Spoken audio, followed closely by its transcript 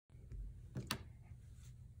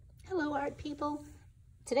Hello, art people.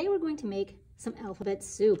 Today we're going to make some alphabet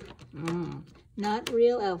soup. Not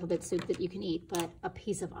real alphabet soup that you can eat, but a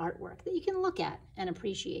piece of artwork that you can look at and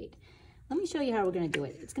appreciate. Let me show you how we're going to do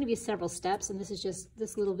it. It's going to be several steps, and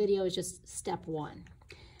this little video is just step one.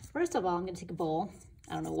 First of all, I'm going to take a bowl.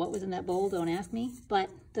 I don't know what was in that bowl, don't ask me, but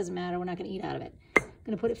it doesn't matter, we're not going to eat out of it. I'm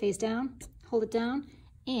going to put it face down, hold it down,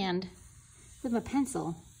 and with my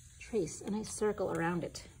pencil, trace a nice circle around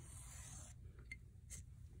it.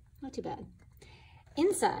 Not too bad.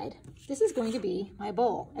 Inside, this is going to be my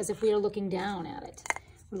bowl, as if we are looking down at it.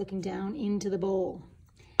 We're looking down into the bowl.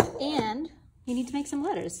 And you need to make some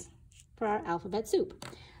letters for our alphabet soup.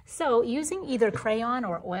 So using either crayon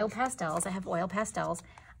or oil pastels, I have oil pastels,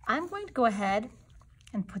 I'm going to go ahead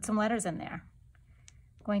and put some letters in there.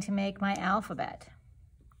 I'm going to make my alphabet.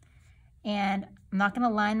 And I'm not going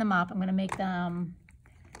to line them up. I'm going to make them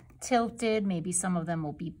tilted. Maybe some of them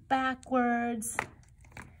will be backwards.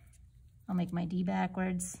 I'll make my D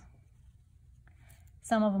backwards.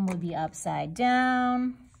 Some of them will be upside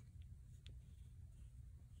down.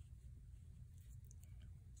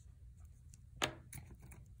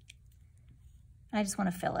 I just want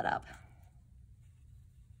to fill it up.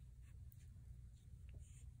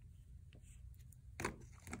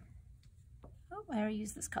 Oh, I already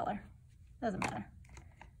used this color. Doesn't matter.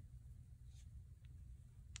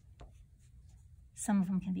 Some of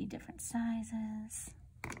them can be different sizes.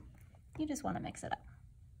 You just want to mix it up.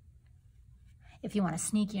 If you want to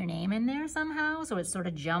sneak your name in there somehow, so it's sort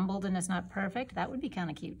of jumbled and it's not perfect, that would be kind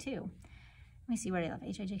of cute too. Let me see where I left.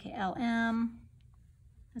 H-I-J-K-L-M.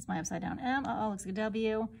 That's my upside down M. Uh-oh, looks like a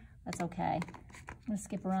W. That's okay. I'm going to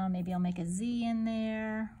skip around. Maybe I'll make a Z in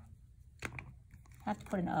there. Have to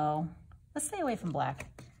put an O. Let's stay away from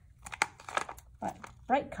black. But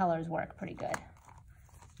bright colors work pretty good.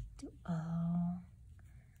 Do O. I'll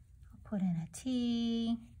put in a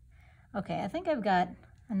T. Okay, I think I've got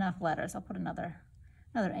enough letters. I'll put another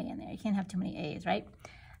A in there. You can't have too many A's, right?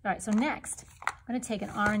 All right, so next, I'm gonna take an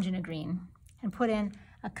orange and a green and put in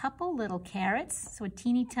a couple little carrots. So a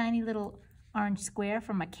teeny tiny little orange square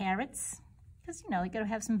for my carrots. Because, you know, you gotta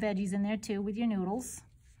have some veggies in there too with your noodles.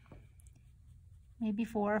 Maybe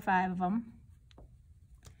 4 or 5 of them.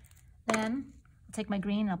 Then I'll take my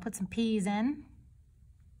green and I'll put some peas in.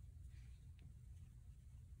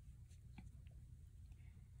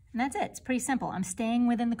 And that's it. It's pretty simple. I'm staying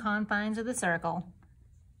within the confines of the circle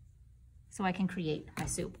so I can create my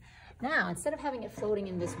soup. Now, instead of having it floating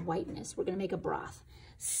in this whiteness, we're going to make a broth.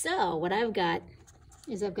 So what I've got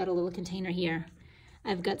is I've got a little container here.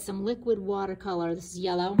 I've got some liquid watercolor. This is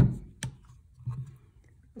yellow.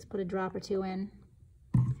 Let's put a drop or 2 in.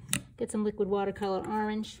 Get some liquid watercolor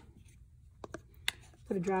orange.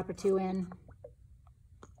 Put a drop or 2 in.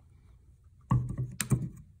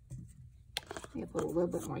 I'm gonna put a little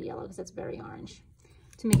bit more yellow because that's very orange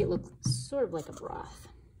to make it look sort of like a broth.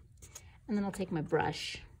 And then I'll take my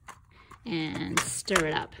brush and stir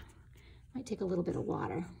it up. Might take a little bit of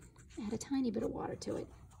water. Add a tiny bit of water to it.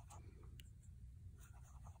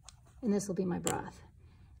 And this will be my broth.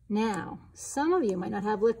 Now, some of you might not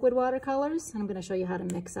have liquid watercolors, and I'm gonna show you how to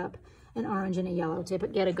mix up an orange and a yellow to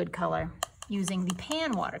get a good color using the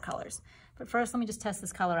pan watercolors. But first, let me just test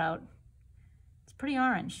this color out. It's pretty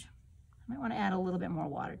orange. I might want to add a little bit more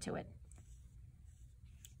water to it.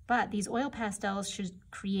 But these oil pastels should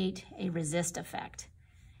create a resist effect.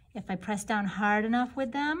 If I press down hard enough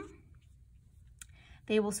with them,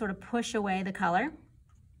 they will sort of push away the color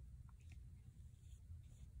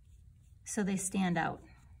so they stand out,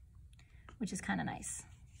 which is kind of nice.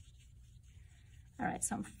 All right,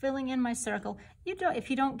 so I'm filling in my circle. If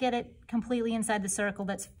you don't get it completely inside the circle,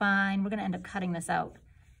 that's fine. We're going to end up cutting this out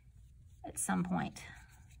at some point.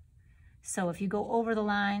 So if you go over the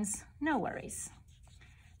lines, no worries.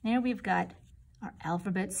 There we've got our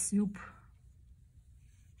alphabet soup.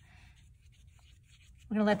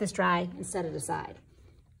 We're gonna let this dry and set it aside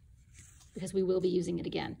because we will be using it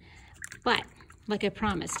again. But like I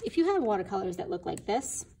promised, if you have watercolors that look like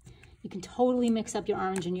this, you can totally mix up your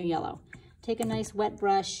orange and your yellow. Take a nice wet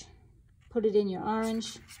brush, put it in your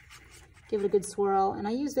orange, give it a good swirl. And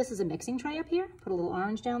I use this as a mixing tray up here. Put a little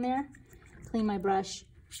orange down there, clean my brush,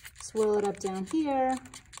 swirl it up down here,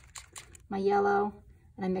 my yellow,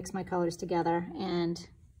 and I mix my colors together, and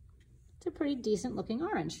it's a pretty decent looking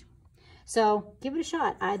orange. So give it a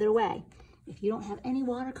shot either way. If you don't have any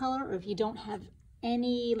watercolor, or if you don't have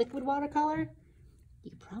any liquid watercolor,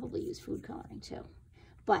 you could probably use food coloring too.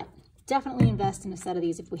 But definitely invest in a set of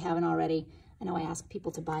these if we haven't already. I know I ask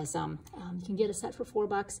people to buy some. You can get a set for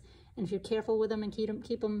 $4, and if you're careful with them and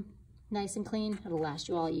keep them nice and clean, it'll last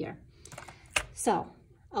you all year. So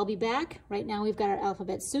I'll be back. Right now we've got our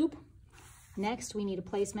alphabet soup. Next, we need a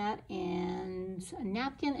placemat and a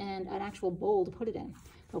napkin and an actual bowl to put it in,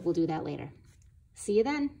 but we'll do that later. See you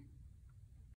then.